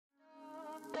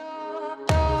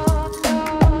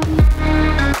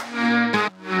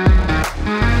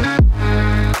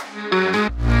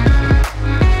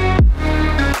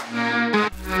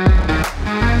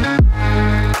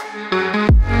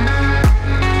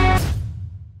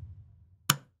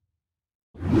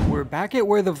Back at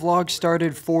where the vlog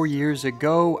started 4 years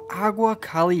ago, Agua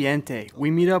Caliente.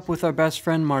 We meet up with our best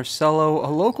friend Marcelo,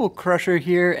 a local crusher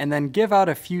here, and then give out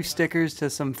a few stickers to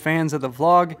some fans of the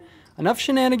vlog. Enough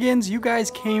shenanigans, you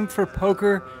guys came for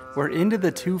poker. We're into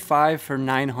the 2-5 for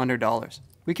 $900.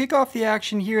 We kick off the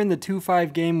action here in the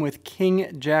 2-5 game with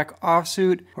King Jack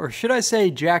offsuit, or should I say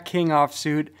Jack King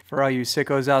offsuit for all you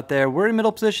sickos out there. We're in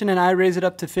middle position and I raise it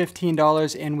up to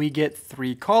 $15 and we get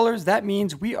 3 callers. That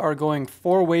means we are going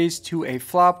 4 ways to a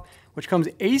flop, which comes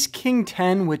Ace King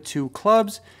 10 with 2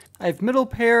 clubs. I have middle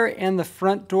pair and the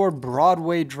front door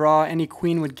Broadway draw. Any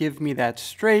queen would give me that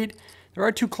straight. There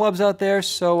are 2 clubs out there,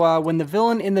 so when the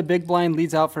villain in the big blind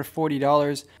leads out for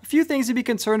 $40, a few things to be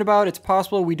concerned about. It's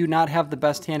possible we do not have the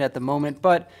best hand at the moment,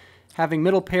 but having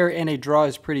middle pair and a draw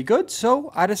is pretty good,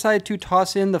 so I decided to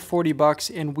toss in the 40 bucks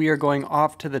and we are going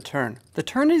off to the turn. The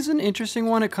turn is an interesting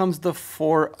one. It comes the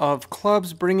 4 of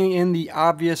clubs, bringing in the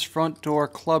obvious front door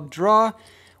club draw.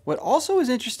 What also is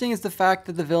interesting is the fact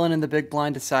that the villain in the big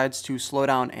blind decides to slow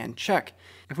down and check.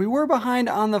 If we were behind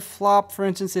on the flop, for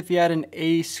instance, if he had an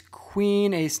ace,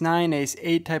 queen, ace 9, ace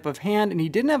 8 type of hand, and he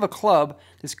didn't have a club,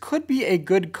 this could be a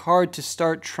good card to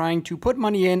start trying to put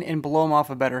money in and blow him off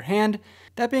a better hand.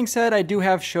 That being said, I do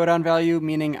have showdown value,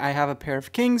 meaning I have a pair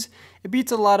of kings. It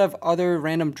beats a lot of other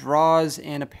random draws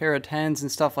and a pair of 10s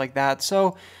and stuff like that,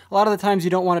 so a lot of the times you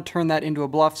don't want to turn that into a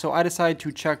bluff, so I decided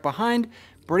to check behind,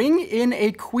 bring in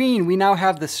a queen. We now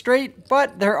have the straight,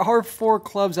 but there are 4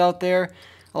 clubs out there.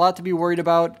 A lot to be worried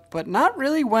about, but not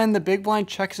really when the big blind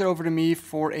checks it over to me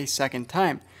for a second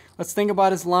time. Let's think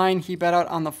about his line. He bet out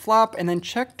on the flop and then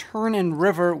check turn and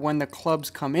river when the clubs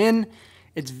come in.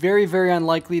 It's very, very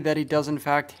unlikely that he does in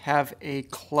fact have a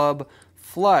club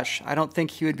flush. I don't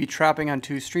think he would be trapping on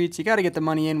 2 streets. You got to get the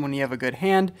money in when you have a good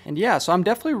hand. And yeah, so I'm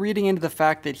definitely reading into the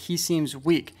fact that he seems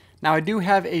weak. Now I do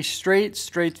have a straight.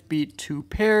 Straights beat 2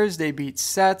 pairs, they beat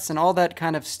sets and all that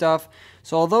kind of stuff.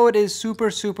 So although it is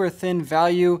super, super thin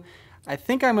value, I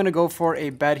think I'm going to go for a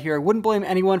bet here. I wouldn't blame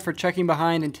anyone for checking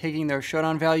behind and taking their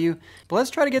showdown value. But let's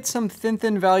try to get some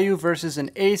thin value versus an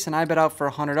ace, and I bet out for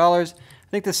 $100.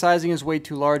 I think the sizing is way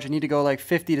too large. I need to go like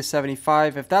 50 to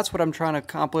 75 if that's what I'm trying to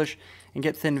accomplish and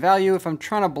get thin value. If I'm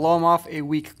trying to blow them off a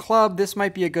weak club, this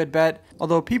might be a good bet.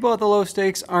 Although people at the low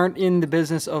stakes aren't in the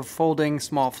business of folding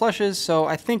small flushes, so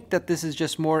I think that this is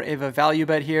just more of a value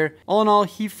bet here. All in all,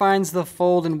 he finds the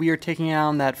fold and we are taking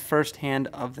on that first hand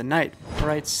of the night. All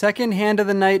right, second hand of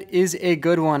the night is a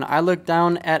good one. I look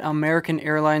down at American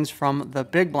Airlines from the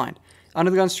big blind. Under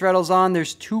the gun straddles on,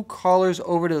 there's 2 callers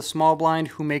over to the small blind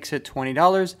who makes it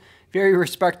 $20. Very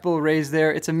respectable raise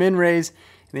there. It's a min raise.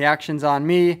 The action's on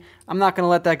me. I'm not going to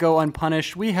let that go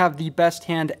unpunished. We have the best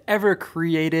hand ever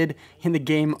created in the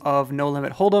game of No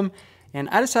Limit Hold'em, and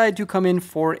I decided to come in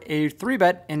for a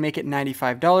 3-bet and make it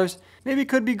 $95. Maybe it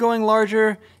could be going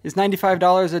larger. Is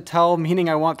 $95 a tell, meaning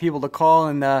I want people to call,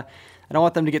 and I don't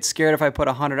want them to get scared if I put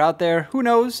 100 out there. Who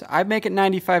knows? I make it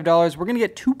 $95. We're going to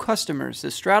get 2 customers.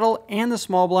 The straddle and the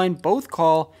small blind both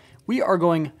call. We are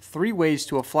going 3 ways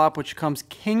to a flop, which comes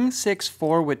King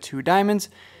 6-4 with 2 diamonds.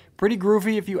 Pretty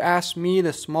groovy if you ask me.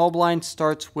 The small blind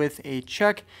starts with a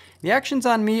check. The action's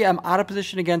on me. I'm out of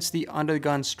position against the under the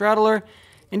gun straddler.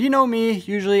 And you know me,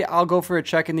 usually I'll go for a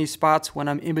check in these spots when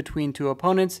I'm in between 2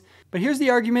 opponents. But here's the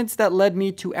arguments that led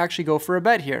me to actually go for a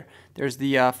bet here. There's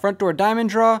the front door diamond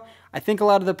draw. I think a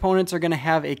lot of the opponents are going to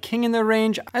have a king in their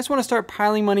range. I just want to start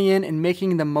piling money in and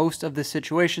making the most of the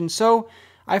situation. So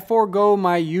I forego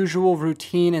my usual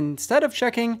routine. Instead of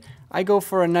checking, I go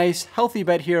for a nice healthy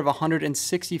bet here of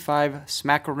 165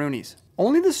 smackaroonies.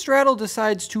 Only the straddle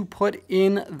decides to put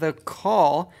in the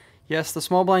call. Yes, the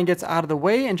small blind gets out of the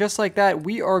way, and just like that,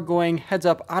 we are going heads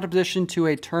up out of position to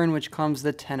a turn, which comes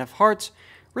the 10 of hearts.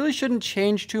 Really shouldn't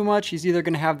change too much. He's either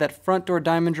going to have that front door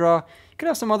diamond draw. You could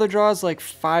have some other draws like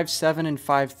 5-7 and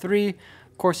 5-3.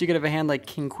 Of course, you could have a hand like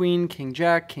King Queen, King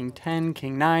Jack, King 10,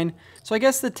 King 9. So I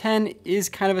guess the 10 is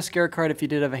kind of a scare card if you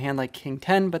did have a hand like King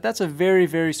 10, but that's a very,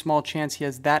 very small chance he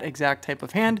has that exact type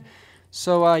of hand.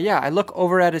 So yeah, I look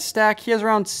over at his stack. He has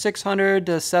around $600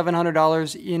 to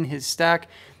 $700 in his stack.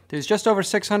 There's just over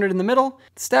 600 in the middle.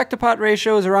 The stack to pot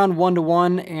ratio is around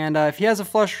 1-to-1, and if he has a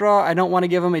flush draw, I don't want to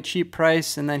give him a cheap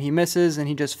price, and then he misses and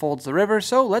he just folds the river.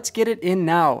 So let's get it in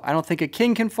now. I don't think a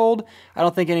king can fold. I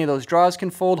don't think any of those draws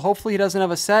can fold. Hopefully he doesn't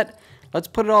have a set. Let's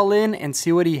put it all in and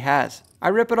see what he has. I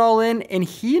rip it all in, and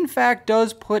he in fact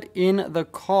does put in the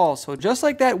call. So just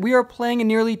like that, we are playing a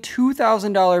nearly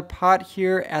 $2,000 pot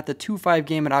here at the 2-5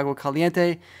 game at Agua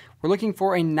Caliente. We're looking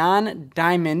for a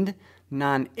non-diamond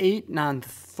non-8,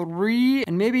 non-3,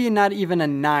 and maybe not even a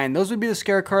 9. Those would be the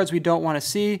scare cards we don't want to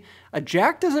see. A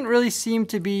jack doesn't really seem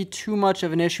to be too much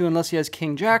of an issue unless he has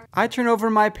king jack. I turn over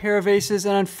my pair of aces,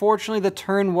 and unfortunately the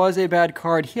turn was a bad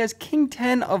card. He has king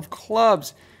 10 of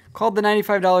clubs. Called the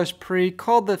 $95 pre,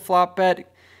 called the flop bet,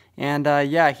 and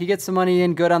yeah, he gets the money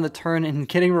in good on the turn and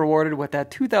getting rewarded with that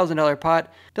 $2,000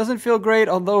 pot. Doesn't feel great,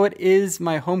 although it is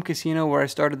my home casino where I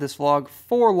started this vlog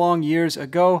 4 long years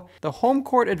ago. The home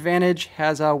court advantage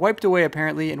has wiped away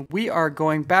apparently, and we are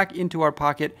going back into our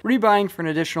pocket, rebuying for an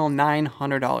additional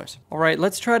 $900. All right,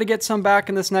 let's try to get some back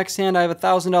in this next hand. I have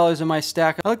 $1,000 in my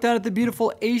stack. I look down at the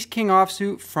beautiful ace-king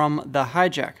offsuit from the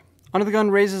hijack. Under the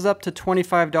gun raises up to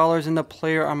 $25, and the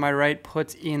player on my right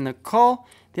puts in the call.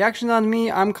 The action's on me.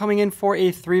 I'm coming in for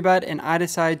a 3-bet, and I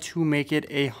decide to make it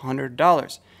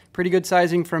 $100. Pretty good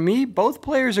sizing from me. Both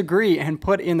players agree and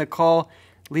put in the call,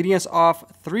 leading us off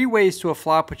 3 ways to a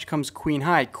flop, which comes queen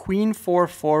high. Queen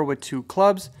 4-4 with 2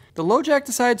 clubs. The low jack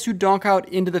decides to donk out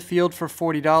into the field for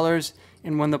 $40.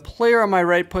 And when the player on my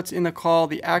right puts in the call,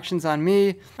 the action's on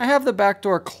me. I have the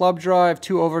backdoor club draw. I have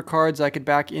 2 overcards I could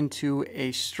back into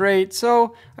a straight.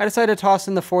 So I decided to toss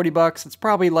in the 40 bucks. It's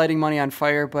probably lighting money on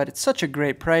fire, but it's such a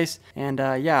great price. And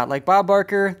yeah, like Bob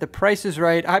Barker, the price is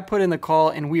right. I put in the call,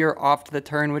 and we are off to the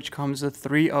turn, which comes the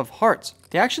 3 of hearts.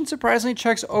 The action surprisingly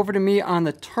checks over to me on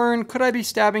the turn. Could I be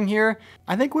stabbing here?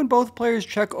 I think when both players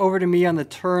check over to me on the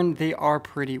turn, they are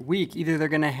pretty weak. Either they're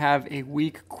going to have a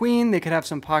weak queen, they could have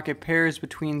some pocket pairs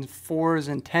between 4s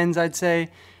and 10s, I'd say.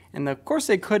 And of course,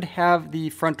 they could have the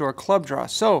front door club draw.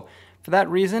 So for that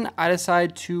reason, I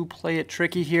decide to play it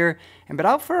tricky here and bet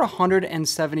out for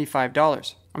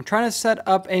 $175. I'm trying to set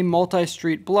up a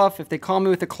multi-street bluff. If they call me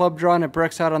with a club draw and it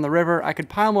breaks out on the river, I could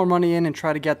pile more money in and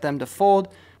try to get them to fold.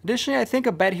 Additionally, I think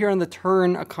a bet here on the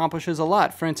turn accomplishes a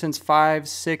lot. For instance, 5s,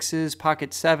 6s,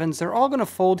 pocket 7s, they're all going to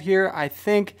fold here, I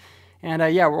think. And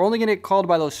yeah, we're only going to get called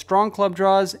by those strong club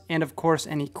draws and, of course,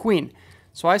 any queen.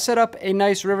 So I set up a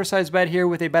nice river-sized bet here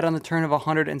with a bet on the turn of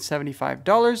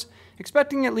 $175,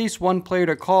 expecting at least one player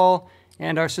to call,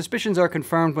 and our suspicions are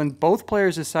confirmed when both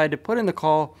players decide to put in the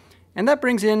call, and that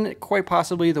brings in quite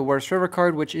possibly the worst river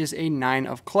card, which is a 9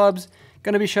 of clubs.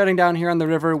 Going to be shutting down here on the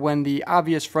river when the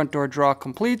obvious front door draw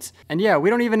completes. And yeah, we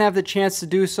don't even have the chance to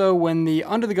do so when the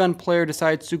under the gun player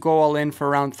decides to go all in for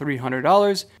around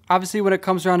 $300. Obviously, when it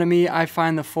comes around to me, I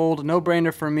find the fold,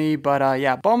 no-brainer for me. But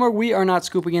yeah, bummer, we are not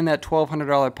scooping in that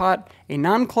 $1,200 pot. A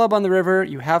non-club on the river,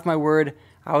 you have my word.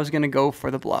 I was going to go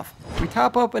for the bluff. We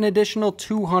top up an additional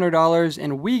 $200,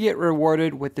 and we get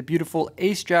rewarded with the beautiful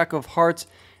ace-jack of hearts,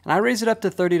 and I raise it up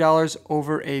to $30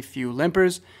 over a few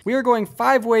limpers. We are going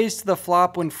 5 ways to the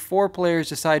flop when 4 players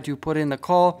decide to put in the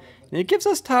call, and it gives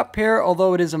us top pair,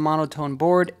 although it is a monotone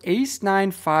board, ace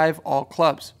 9 5 all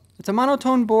clubs. It's a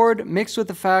monotone board mixed with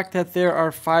the fact that there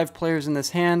are 5 players in this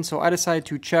hand, so I decide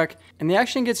to check, and the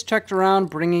action gets checked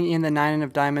around, bringing in the 9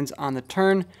 of diamonds on the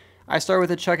turn. I start with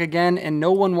a check again, and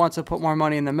no one wants to put more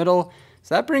money in the middle,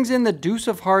 so that brings in the deuce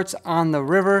of hearts on the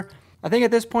river. I think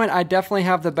at this point, I definitely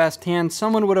have the best hand.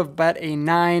 Someone would have bet a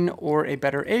 9 or a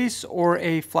better ace or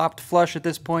a flopped flush at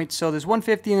this point. So there's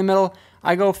 150 in the middle.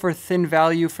 I go for thin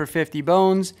value for 50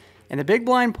 bones. And the big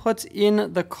blind puts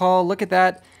in the call. Look at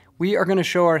that. We are going to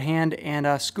show our hand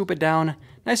and scoop it down.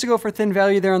 Nice to go for thin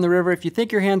value there on the river. If you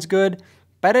think your hand's good,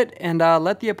 bet it and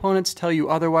let the opponents tell you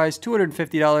otherwise.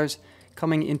 $250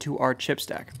 coming into our chip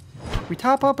stack. We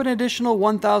top up an additional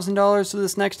 $1,000, so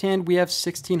this next hand we have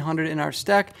 $1,600 in our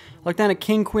stack. Look down at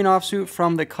King Queen offsuit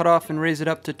from the cutoff and raise it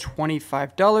up to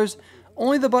 $25.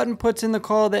 Only the button puts in the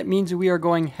call. That means we are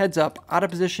going heads up, out of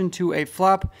position to a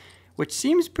flop, which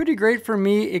seems pretty great for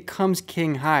me. It comes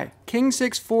king high. King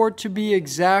 6-4 to be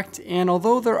exact, and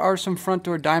although there are some front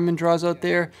door diamond draws out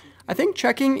there, I think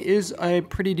checking is a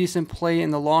pretty decent play in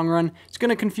the long run. It's going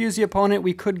to confuse the opponent.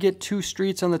 We could get 2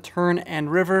 streets on the turn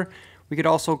and river. We could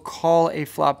also call a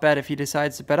flop bet if he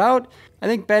decides to bet out. I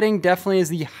think betting definitely is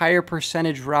the higher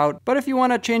percentage route, but if you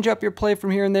want to change up your play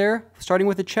from here and there, starting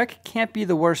with a check can't be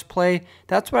the worst play.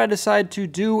 That's what I decide to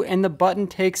do, and the button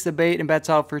takes the bait and bets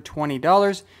out for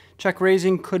 $20. Check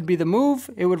raising could be the move.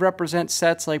 It would represent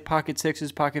sets like pocket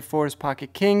 6s, pocket 4s,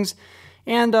 pocket kings,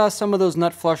 and some of those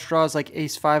nut flush draws like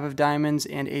ace 5 of diamonds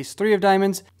and ace 3 of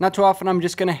diamonds. Not too often I'm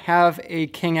just going to have a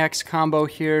king X combo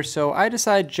here, so I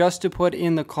decide just to put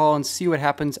in the call and see what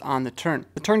happens on the turn.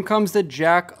 The turn comes the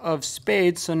jack of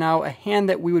spades, so now a hand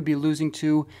that we would be losing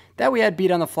to that we had beat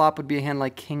on the flop would be a hand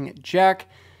like king jack.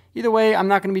 Either way, I'm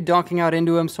not going to be donking out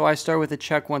into him, so I start with a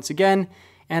check once again.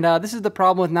 And this is the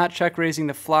problem with not check raising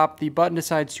the flop. The button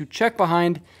decides to check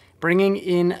behind, bringing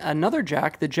in another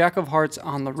jack, the jack of hearts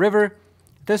on the river.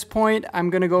 At this point, I'm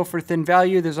going to go for thin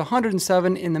value. There's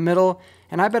 107 in the middle,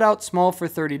 and I bet out small for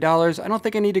 $30. I don't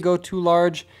think I need to go too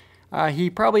large. He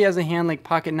probably has a hand like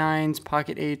pocket nines,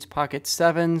 pocket eights, pocket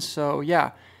sevens. So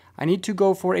yeah, I need to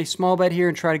go for a small bet here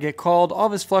and try to get called. All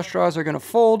of his flush draws are going to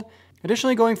fold.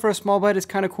 Additionally, going for a small bet is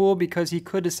kind of cool because he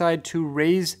could decide to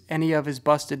raise any of his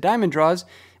busted diamond draws, in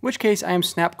which case I am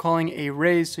snap calling a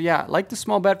raise. So yeah, I like the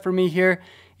small bet for me here,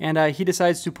 and he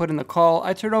decides to put in the call.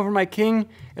 I turn over my king.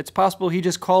 It's possible he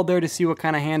just called there to see what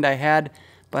kind of hand I had.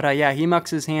 But yeah, he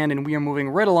mucks his hand, and we are moving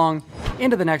right along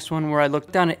into the next one where I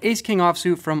look down at ace-king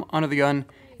offsuit from under the gun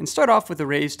and start off with a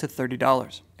raise to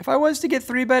 $30. If I was to get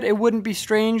 3-bet, it wouldn't be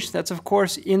strange. That's of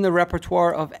course in the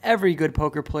repertoire of every good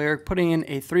poker player, putting in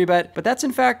a 3-bet, but that's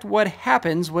in fact what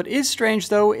happens. What is strange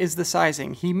though is the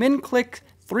sizing. He min-click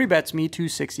 3-bets me to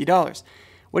 $60.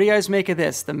 What do you guys make of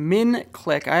this? The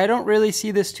min-click, I don't really see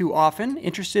this too often.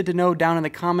 Interested to know down in the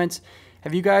comments,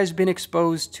 have you guys been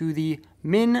exposed to the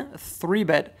min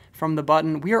 3-bet from the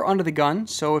button? We are under the gun,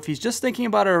 so if he's just thinking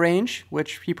about a range,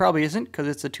 which he probably isn't because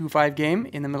it's a 2-5 game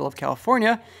in the middle of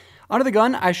California, under the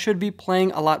gun, I should be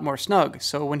playing a lot more snug.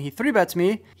 So when he 3-bets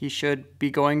me, he should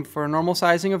be going for a normal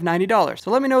sizing of $90.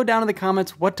 So let me know down in the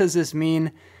comments, what does this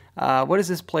mean? What is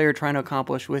this player trying to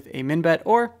accomplish with a min bet,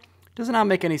 or does it not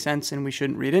make any sense and we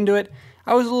shouldn't read into it?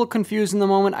 I was a little confused in the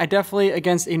moment. I definitely,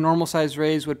 against a normal size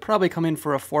raise, would probably come in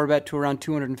for a 4-bet to around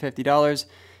 $250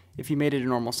 if he made it a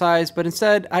normal size, but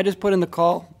instead I just put in the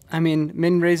call. I mean,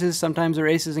 min raises sometimes are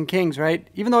aces and kings, right?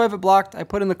 Even though I have it blocked, I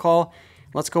put in the call.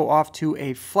 Let's go off to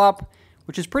a flop,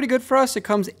 which is pretty good for us. It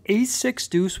comes ace-6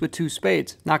 deuce with 2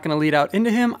 spades. Not going to lead out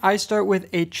into him. I start with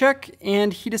a check,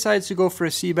 and he decides to go for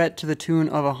a c-bet to the tune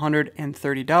of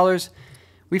 $130.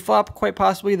 We flop quite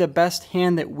possibly the best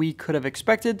hand that we could have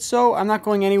expected, so I'm not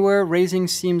going anywhere. Raising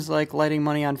seems like lighting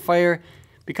money on fire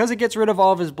because it gets rid of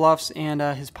all of his bluffs, and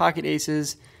his pocket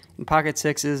aces and pocket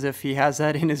sixes, if he has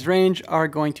that in his range, are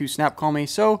going to snap call me.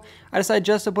 So I decide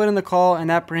just to put in the call, and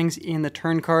that brings in the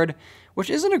turn card, which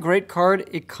isn't a great card.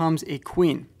 It comes a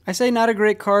queen. I say not a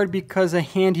great card because a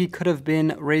hand he could have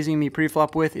been raising me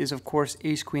preflop with is of course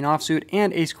ace-queen offsuit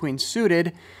and ace-queen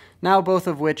suited, now both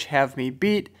of which have me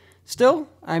beat. Still,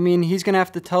 I mean, he's going to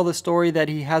have to tell the story that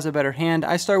he has a better hand.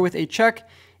 I start with a check.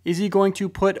 Is he going to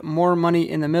put more money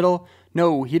in the middle?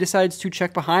 No, he decides to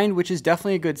check behind, which is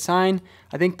definitely a good sign.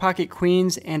 I think pocket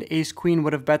queens and ace-queen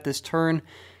would have bet this turn,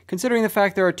 considering the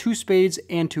fact there are 2 spades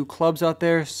and 2 clubs out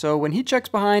there. So when he checks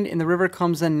behind, in the river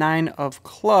comes a 9 of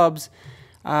clubs.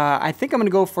 I think I'm going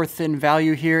to go for thin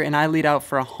value here, and I lead out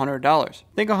for $100. I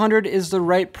think $100 is the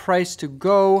right price to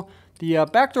go. The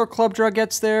backdoor club draw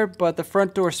gets there, but the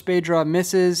front door spade draw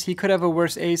misses. He could have a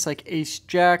worse ace like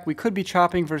ace-jack. We could be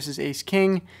chopping versus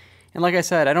ace-king. And like I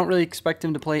said, I don't really expect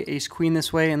him to play ace-queen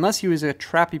this way unless he was a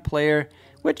trappy player,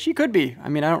 which he could be. I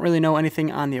mean, I don't really know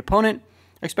anything on the opponent.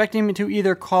 Expecting him to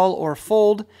either call or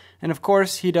fold, and of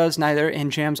course he does neither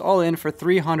and jams all in for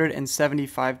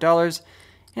 $375,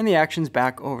 and the action's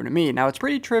back over to me. Now it's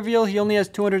pretty trivial. He only has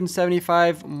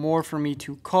 $275 more for me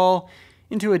to call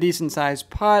into a decent sized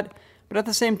pot, but at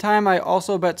the same time I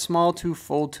also bet small to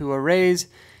fold to a raise.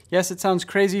 Yes, it sounds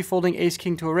crazy folding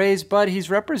ace-king to a raise, but he's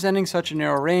representing such a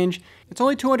narrow range. It's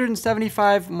only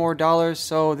 $275 more,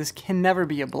 so this can never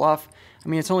be a bluff. I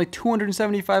mean, it's only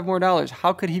 $275 more.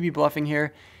 How could he be bluffing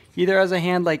here? He either has a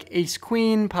hand like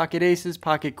ace-queen, pocket aces,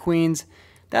 pocket queens.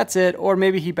 That's it. Or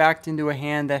maybe he backed into a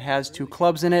hand that has 2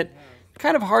 clubs in it.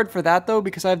 Kind of hard for that, though,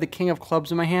 because I have the king of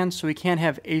clubs in my hand, so he can't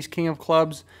have ace-king of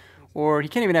clubs. Or he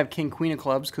can't even have king-queen of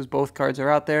clubs because both cards are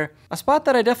out there. A spot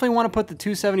that I definitely want to put the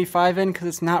 $275 in because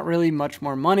it's not really much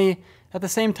more money. At the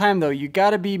same time, though, you got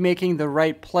to be making the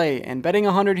right play. And betting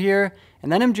 $100 here and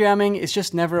then him jamming is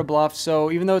just never a bluff.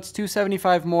 So even though it's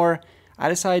 $275 more, I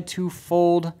decide to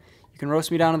fold. You can roast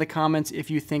me down in the comments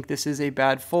if you think this is a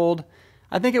bad fold.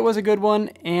 I think it was a good one,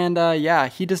 and yeah,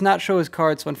 he does not show his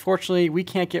cards, so unfortunately, we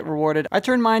can't get rewarded. I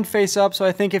turned mine face up, so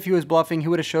I think if he was bluffing, he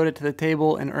would have showed it to the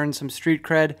table and earned some street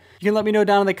cred. You can let me know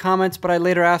down in the comments, but I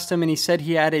later asked him, and he said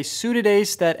he had a suited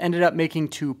ace that ended up making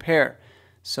 2 pair.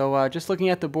 So just looking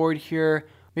at the board here,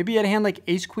 maybe he had a hand like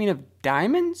ace-queen of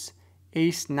diamonds?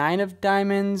 Ace-9 of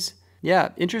diamonds? Yeah,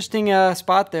 interesting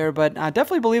spot there, but I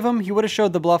definitely believe him. He would have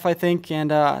showed the bluff, I think, and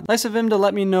nice of him to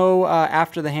let me know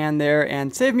after the hand there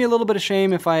and save me a little bit of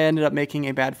shame if I ended up making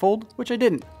a bad fold, which I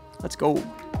didn't. Let's go.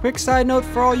 Quick side note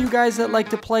for all you guys that like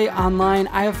to play online,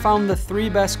 I have found the 3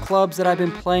 best clubs that I've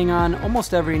been playing on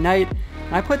almost every night.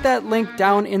 And I put that link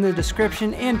down in the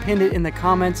description and pinned it in the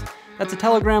comments. That's a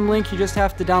Telegram link. You just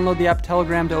have to download the app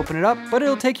Telegram to open it up, but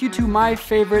it'll take you to my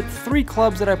favorite 3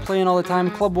 clubs that I play in all the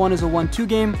time. Club 1 is a 1-2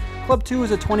 game. Club 2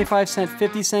 is a 25-cent,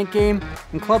 50-cent game,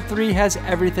 and Club 3 has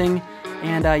everything.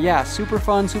 And yeah, super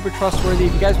fun, super trustworthy.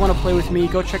 If you guys want to play with me,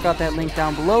 go check out that link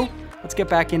down below. Let's get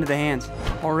back into the hands.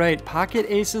 All right, pocket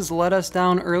aces let us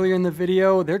down earlier in the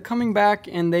video. They're coming back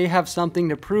and they have something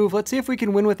to prove. Let's see if we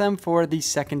can win with them for the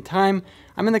second time.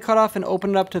 I'm in the cutoff and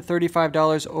open it up to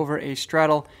 $35 over a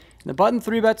straddle. And the button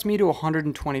 3-bets me to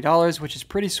 $120, which is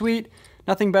pretty sweet.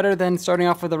 Nothing better than starting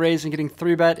off with a raise and getting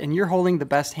 3-bet, and you're holding the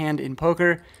best hand in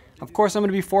poker. Of course, I'm going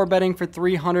to be 4-betting for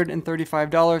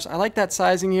 $335. I like that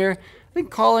sizing here. I think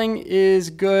calling is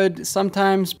good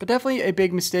sometimes, but definitely a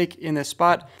big mistake in this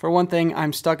spot. For one thing,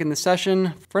 I'm stuck in the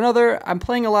session. For another, I'm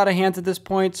playing a lot of hands at this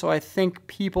point, so I think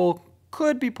people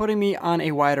could be putting me on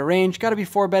a wider range. Got to be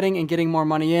 4-betting and getting more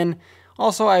money in.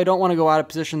 Also, I don't want to go out of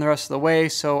position the rest of the way,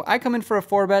 so I come in for a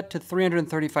 4-bet to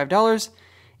 $335.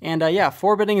 And yeah,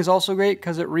 4-betting is also great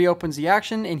because it reopens the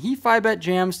action, and he 5-bet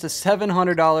jams to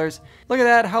 $700. Look at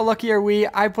that, how lucky are we?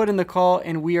 I put in the call,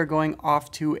 and we are going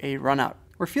off to a run-out.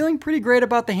 We're feeling pretty great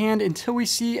about the hand until we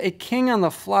see a king on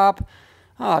the flop.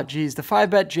 Oh geez, the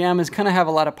 5-bet jam is going to have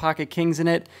a lot of pocket kings in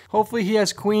it. Hopefully he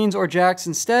has queens or jacks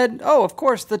instead. Oh, of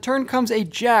course, the turn comes a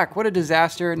jack. What a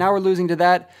disaster. Now we're losing to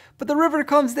that. But the river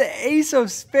comes the ace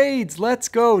of spades. Let's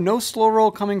go. No slow roll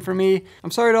coming for me.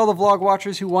 I'm sorry to all the vlog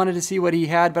watchers who wanted to see what he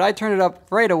had, but I turned it up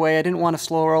right away. I didn't want to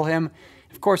slow roll him.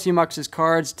 Of course, he mucks his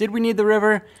cards. Did we need the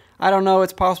river? I don't know.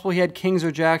 It's possible he had kings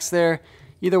or jacks there.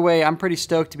 Either way, I'm pretty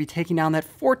stoked to be taking down that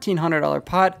 $1,400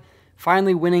 pot.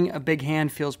 Finally winning a big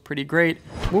hand feels pretty great.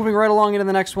 Moving right along into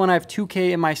the next one, I have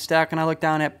 2K in my stack, and I look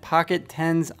down at pocket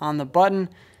 10s on the button.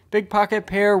 Big pocket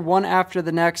pair, one after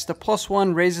the next. The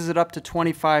 +1 raises it up to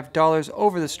 $25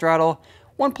 over the straddle.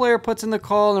 One player puts in the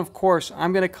call, and of course,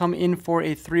 I'm going to come in for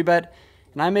a 3-bet,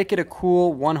 and I make it a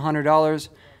cool $100.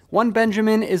 One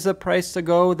Benjamin is the price to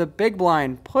go. The big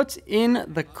blind puts in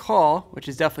the call, which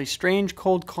is definitely strange,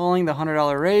 cold calling the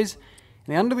 $100 raise.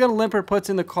 And the under the gun limper puts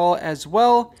in the call as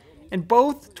well. And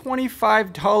both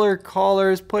 $25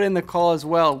 callers put in the call as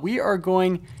well. We are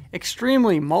going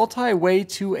extremely multi-way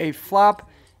to a flop.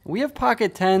 We have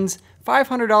pocket 10s,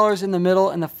 $500 in the middle,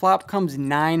 and the flop comes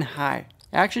 9 high.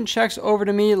 Action checks over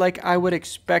to me like I would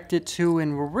expect it to,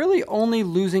 and we're really only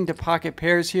losing to pocket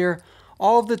pairs here.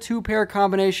 All of the 2-pair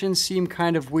combinations seem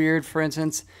kind of weird. For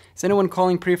instance, is anyone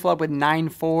calling preflop with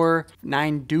 9-4,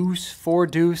 9-deuce,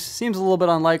 4-deuce? Seems a little bit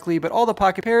unlikely, but all the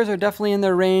pocket pairs are definitely in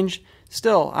their range.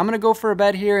 Still, I'm going to go for a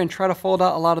bet here and try to fold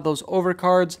out a lot of those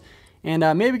overcards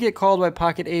and maybe get called by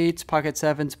pocket 8s, pocket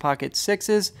 7s, pocket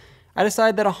 6s. I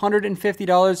decide that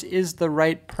 $150 is the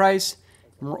right price,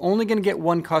 and we're only going to get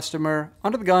one customer.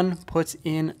 Under the gun puts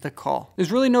in the call.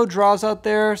 There's really no draws out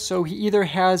there, so he either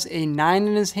has a 9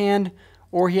 in his hand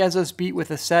or he has us beat with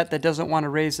a set that doesn't want to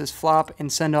raise this flop and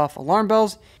send off alarm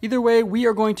bells. Either way, we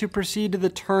are going to proceed to the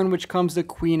turn, which comes the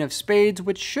queen of spades,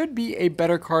 which should be a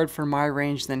better card for my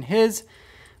range than his.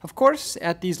 Of course,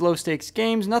 at these low stakes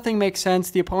games, nothing makes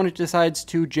sense. The opponent decides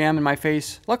to jam in my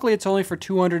face. Luckily, it's only for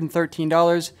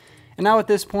 $213. And now at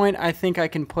this point, I think I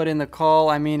can put in the call.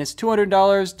 I mean, it's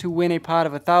 $200 to win a pot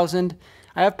of 1,000.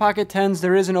 I have pocket 10s.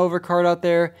 There is an overcard out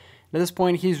there. At this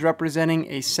point, he's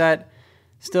representing a set.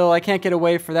 Still, I can't get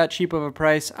away for that cheap of a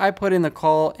price. I put in the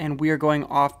call, and we are going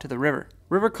off to the river.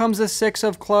 River comes a 6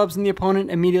 of clubs, and the opponent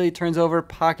immediately turns over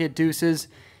pocket deuces.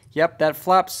 Yep, that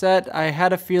flop set, I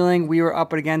had a feeling we were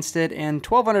up against it, and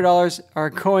 $1,200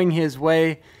 are going his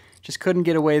way. Just couldn't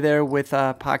get away there with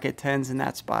pocket 10s in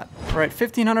that spot. All right,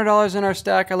 $1,500 in our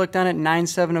stack. I look down at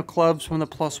 9-7 of clubs from the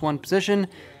 +1 position.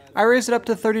 I raise it up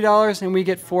to $30 and we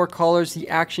get 4 callers. The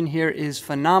action here is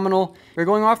phenomenal. We're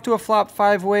going off to a flop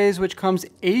 5 ways, which comes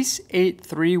ace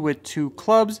 8-3 with 2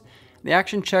 clubs. The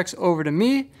action checks over to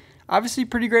me. Obviously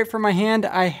pretty great for my hand.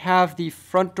 I have the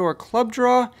front door club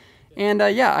draw. And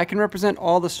yeah, I can represent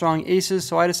all the strong aces,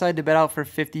 so I decided to bet out for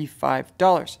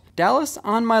 $55. Dallas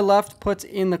on my left puts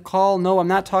in the call. No, I'm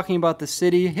not talking about the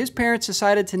city. His parents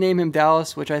decided to name him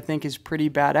Dallas, which I think is pretty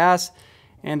badass.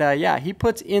 And yeah, he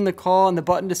puts in the call, and the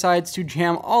button decides to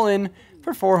jam all in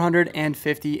for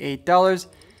 $458.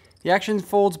 The action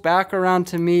folds back around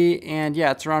to me, and yeah,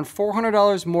 it's around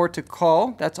 $400 more to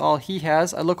call. That's all he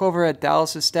has. I look over at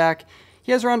Dallas's stack.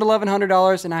 He has around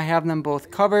 $1,100, and I have them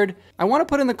both covered. I want to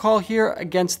put in the call here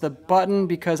against the button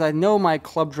because I know my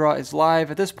club draw is live.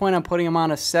 At this point, I'm putting him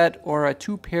on a set or a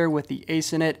 2-pair with the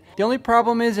ace in it. The only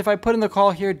problem is if I put in the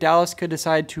call here, Dallas could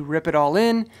decide to rip it all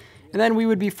in, and then we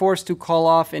would be forced to call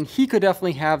off, and he could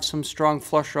definitely have some strong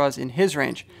flush draws in his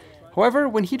range. However,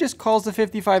 when he just calls the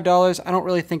 $55, I don't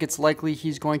really think it's likely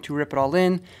he's going to rip it all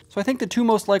in. So I think the 2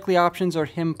 most likely options are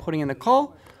him putting in the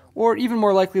call, or even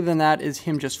more likely than that is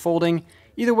him just folding.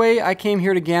 Either way, I came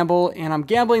here to gamble, and I'm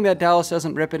gambling that Dallas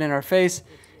doesn't rip it in our face,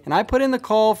 and I put in the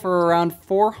call for around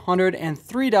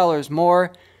 $403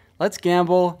 more. Let's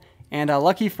gamble, and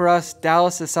lucky for us,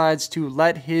 Dallas decides to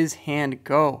let his hand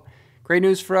go. Great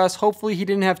news for us. Hopefully he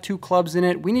didn't have two clubs in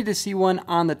it. We need to see one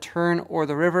on the turn or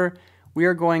the river. We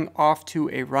are going off to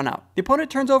a run out. The opponent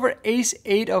turns over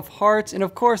ace-8 of hearts, and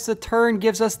of course the turn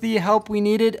gives us the help we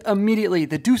needed immediately.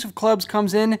 The deuce of clubs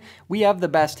comes in. We have the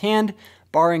best hand.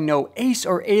 Barring no ace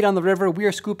or 8 on the river, we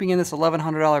are scooping in this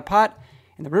 $1,100 pot.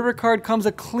 And the river card comes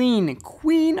a clean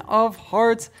queen of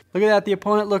hearts. Look at that, the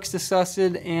opponent looks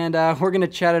disgusted, and we're gonna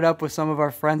chat it up with some of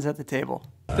our friends at the table.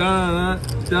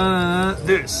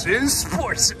 This is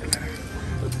Sports.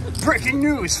 Breaking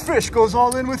news, fish goes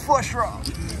all in with flush draw.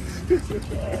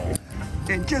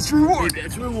 And gets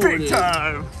rewarded. Big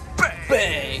time.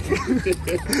 Bang.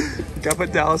 Gotta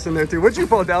put Dallas in there too. What'd you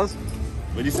fold, Dallas?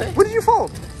 What'd you say? What did you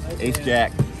fold? Ace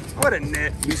Jack. What a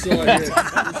nit. You saw it here.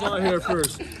 You saw it here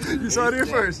first. You saw it here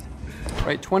first.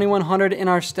 Right, 2,100 in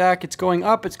our stack. It's going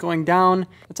up, it's going down.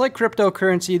 It's like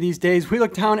cryptocurrency these days. We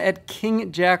look down at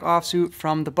King Jack offsuit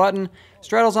from the button.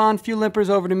 Straddles on, few limpers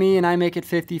over to me, and I make it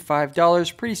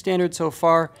 $55. Pretty standard so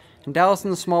far. And Dallas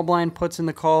in the small blind puts in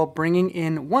the call, bringing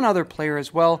in one other player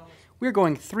as well. We're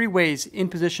going 3 ways in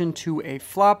position to a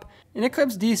flop, and it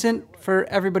comes decent for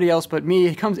everybody else but me.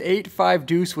 It comes 8-5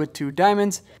 deuce with 2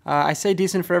 diamonds. I say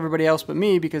decent for everybody else but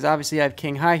me because obviously I have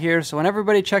king high here, so when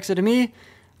everybody checks it to me,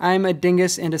 I'm a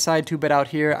dingus and decide to bet out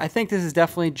here. I think this is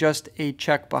definitely just a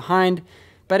check behind.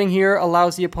 Betting here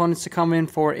allows the opponents to come in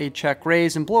for a check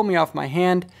raise and blow me off my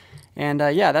hand. And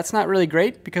yeah, that's not really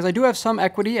great because I do have some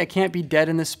equity. I can't be dead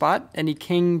in this spot. Any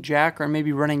king, jack, or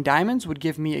maybe running diamonds would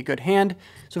give me a good hand.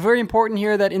 So very important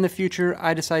here that in the future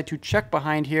I decide to check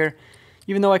behind here.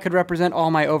 Even though I could represent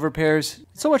all my overpairs,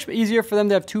 it's so much easier for them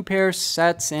to have 2 pairs,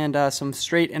 sets, and some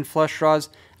straight and flush draws.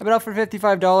 I bet out for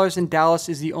 $55 and Dallas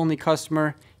is the only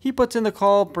customer. He puts in the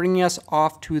call, bringing us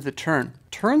off to the turn.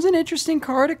 Turn's an interesting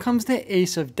card. It comes the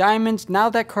ace of diamonds. Now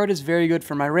that card is very good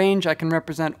for my range. I can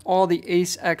represent all the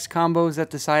ace-x combos that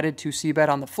decided to c-bet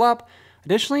on the flop.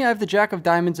 Additionally, I have the jack of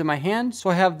diamonds in my hand, so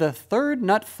I have the 3rd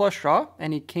nut flush draw.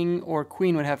 Any king or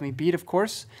queen would have me beat, of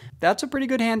course. That's a pretty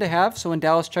good hand to have, so when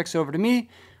Dallas checks over to me,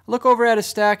 I look over at his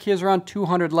stack. He has around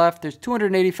 200 left. There's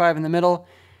 285 in the middle.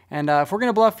 And if we're going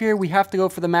to bluff here, we have to go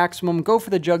for the maximum, go for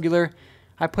the jugular.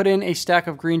 I put in a stack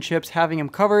of green chips, having him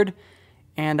covered.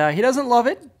 And he doesn't love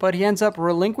it, but he ends up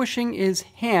relinquishing his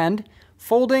hand,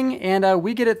 folding, and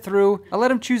we get it through. I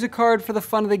let him choose a card for the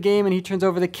fun of the game, and he turns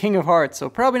over the king of hearts. So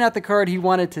probably not the card he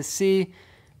wanted to see.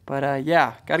 But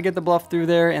yeah, got to get the bluff through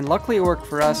there, and luckily it worked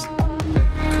for us.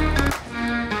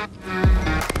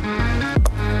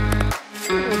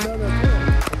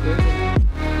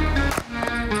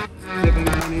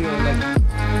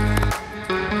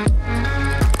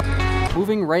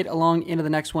 Moving right along into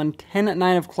the next one,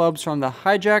 10-9 of clubs from the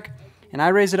hijack, and I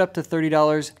raise it up to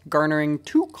 $30, garnering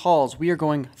 2 calls. We are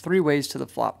going 3 ways to the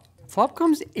flop. Flop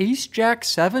comes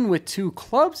ace-jack-7 with 2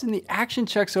 clubs, and the action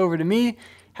checks over to me,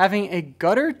 having a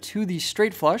gutter to the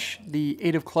straight flush. The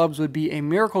 8 of clubs would be a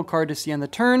miracle card to see on the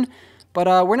turn, but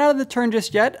we're not on the turn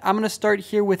just yet. I'm going to start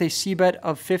here with a c-bet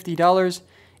of $50,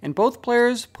 and both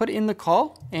players put in the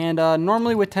call, and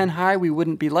normally with 10 high we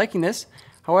wouldn't be liking this.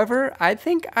 However, I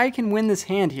think I can win this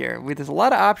hand here. There's a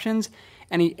lot of options.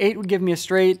 Any 8 would give me a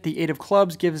straight. The 8 of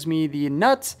clubs gives me the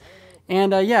nuts.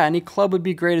 And yeah, any club would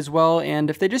be great as well.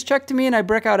 And if they just check to me and I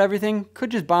break out everything,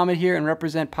 could just bomb it here and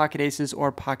represent pocket aces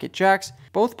or pocket jacks.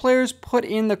 Both players put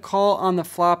in the call on the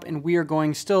flop, and we are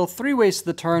going still 3 ways to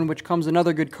the turn, which comes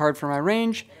another good card for my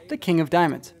range, the king of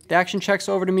diamonds. The action checks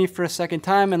over to me for a second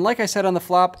time, and like I said on the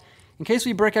flop, in case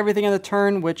we break everything on the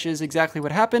turn, which is exactly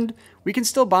what happened, we can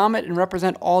still bomb it and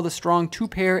represent all the strong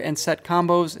 2-pair and set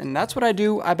combos, and that's what I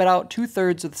do. I bet out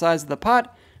 2/3 of the size of the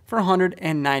pot for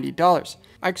 $190.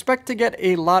 I expect to get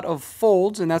a lot of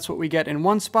folds, and that's what we get in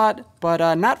one spot,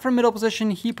 but not from middle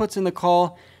position. He puts in the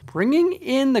call, bringing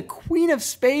in the queen of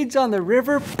spades on the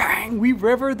river. Bang! We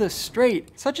river the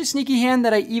straight. Such a sneaky hand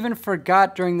that I even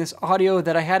forgot during this audio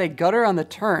that I had a gutter on the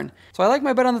turn. So I like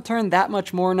my bet on the turn that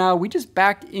much more now. We just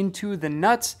backed into the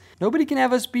nuts. Nobody can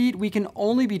have us beat. We can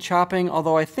only be chopping,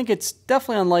 although I think it's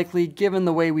definitely unlikely given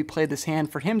the way we played this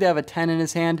hand for him to have a 10 in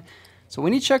his hand. So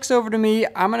when he checks over to me,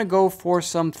 I'm going to go for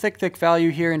some thick value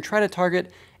here and try to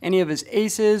target any of his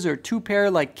aces or 2-pair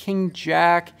like king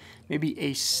jack, maybe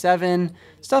ace-7,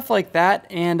 stuff like that.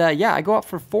 And yeah, I go up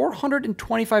for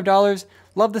 $425.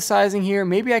 Love the sizing here.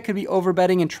 Maybe I could be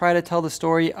overbetting and try to tell the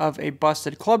story of a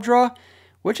busted club draw,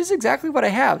 which is exactly what I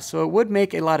have, so it would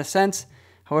make a lot of sense.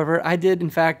 However, I did in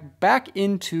fact back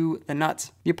into the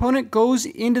nuts. The opponent goes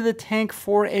into the tank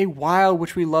for a while,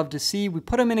 which we love to see. We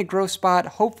put him in a gross spot.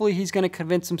 Hopefully he's going to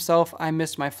convince himself I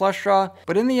missed my flush draw.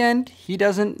 But in the end, he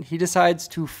doesn't. He decides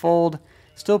to fold.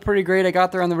 Still pretty great. I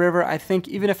got there on the river. I think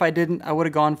even if I didn't, I would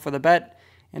have gone for the bet.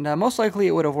 And most likely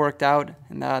it would have worked out.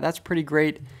 And that's pretty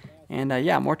great. And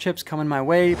yeah, more chips coming my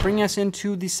way. Bringing us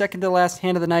into the second to last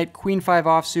hand of the night. Queen 5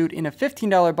 offsuit in a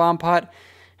 $15 bomb pot.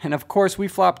 And of course, we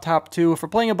flopped top 2. If we're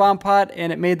playing a bomb pot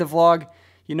and it made the vlog,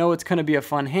 you know it's going to be a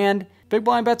fun hand. Big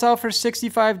blind bets out for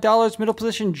 $65. Middle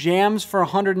position jams for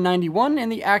 $191,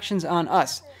 and the action's on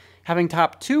us. Having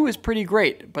top 2 is pretty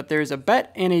great, but there's a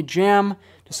bet and a jam.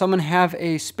 Does someone have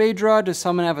a spade draw? Does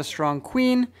someone have a strong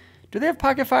queen? Do they have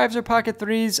pocket 5s or pocket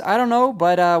 3s? I don't know,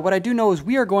 but what I do know is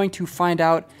we are going to find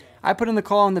out. I put in the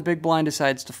call and the big blind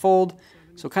decides to fold.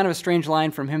 So kind of a strange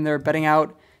line from him there, betting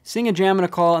out, seeing a jam and a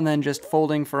call, and then just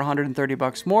folding for 130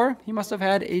 bucks more. He must have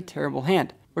had a terrible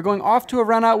hand. We're going off to a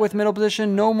run out with middle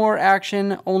position. No more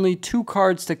action. Only 2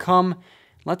 cards to come.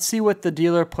 Let's see what the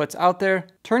dealer puts out there.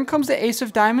 Turn comes the ace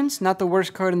of diamonds, not the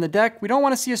worst card in the deck. We don't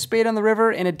want to see a spade on the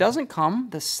river, and it doesn't come.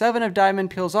 The 7 of diamond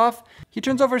peels off. He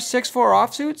turns over 6-4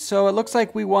 offsuit, so it looks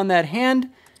like we won that hand.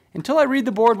 Until I read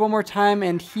the board one more time,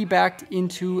 and he backed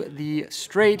into the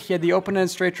straight. He had the open-ended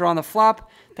straight draw on the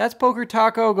flop. That's Poker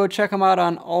Taco. Go check him out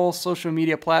on all social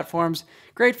media platforms.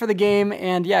 Great for the game,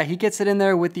 and yeah, he gets it in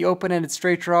there with the open-ended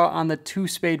straight draw on the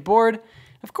 2-spade board.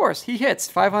 Of course, he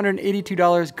hits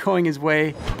 $582 going his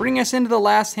way. Bringing us into the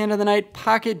last hand of the night,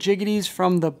 pocket jiggities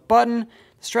from the button.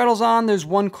 The straddle's on, there's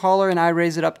 1 caller, and I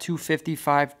raise it up to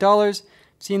 $55.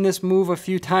 Seen this move a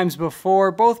few times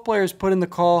before. Both players put in the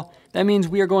call. That means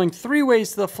we are going 3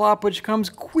 ways to the flop, which comes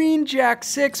Queen Jack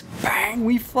 6. Bang!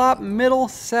 We flop middle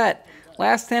set.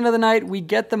 Last hand of the night, we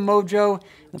get the mojo.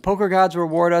 The poker gods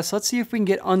reward us. Let's see if we can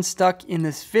get unstuck in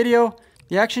this video.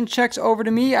 The action checks over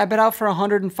to me. I bet out for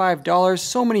 $105.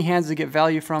 So many hands to get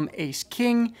value from. Ace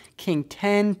King, King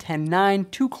 10, 10-9,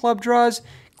 2 club draws,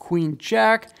 Queen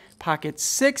Jack, pocket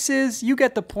 6s. You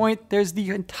get the point. There's the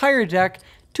entire deck.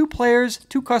 2 players,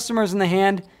 2 customers in the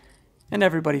hand, and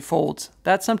everybody folds.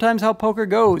 That's sometimes how poker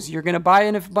goes. You're going to buy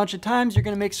in a bunch of times. You're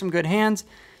going to make some good hands.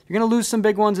 You're going to lose some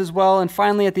big ones as well. And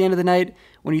finally, at the end of the night,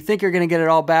 when you think you're going to get it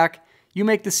all back, you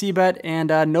make the C-bet,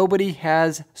 and nobody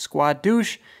has squad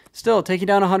douche. Still, taking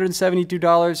down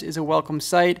 $172 is a welcome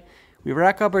sight. We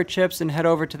rack up our chips and head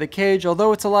over to the cage.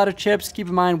 Although it's a lot of chips, keep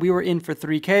in mind we were in for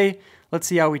 $3K. Let's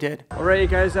see how we did. All right,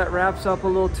 guys, that wraps up a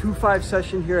little 2-5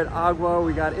 session here at Agua.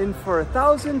 We got in for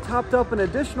 1,000, topped up an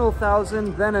additional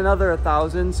 1,000, then another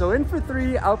 1,000. So in for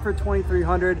 3, out for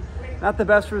 2,300. Not the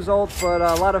best results, but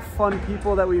a lot of fun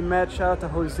people that we met. Shout out to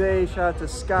Jose, shout out to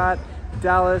Scott,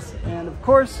 Dallas, and of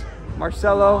course,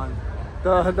 Marcelo,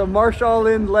 the Marsh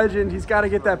All-In legend. He's got to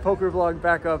get that poker vlog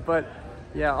back up. But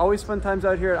yeah, always fun times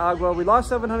out here at Agua. We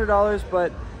lost $700,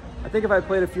 but I think if I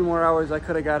played a few more hours, I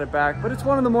could have got it back. But it's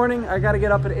 1 in the morning. I got to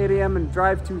get up at 8 a.m. and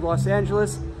drive to Los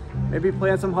Angeles. Maybe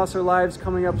plan some Hustler Lives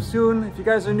coming up soon. If you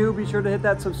guys are new, be sure to hit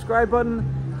that subscribe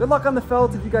button. Good luck on the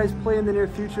felt if you guys play in the near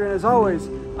future. And as always,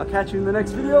 I'll catch you in the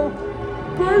next video.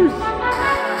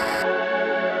 Peace!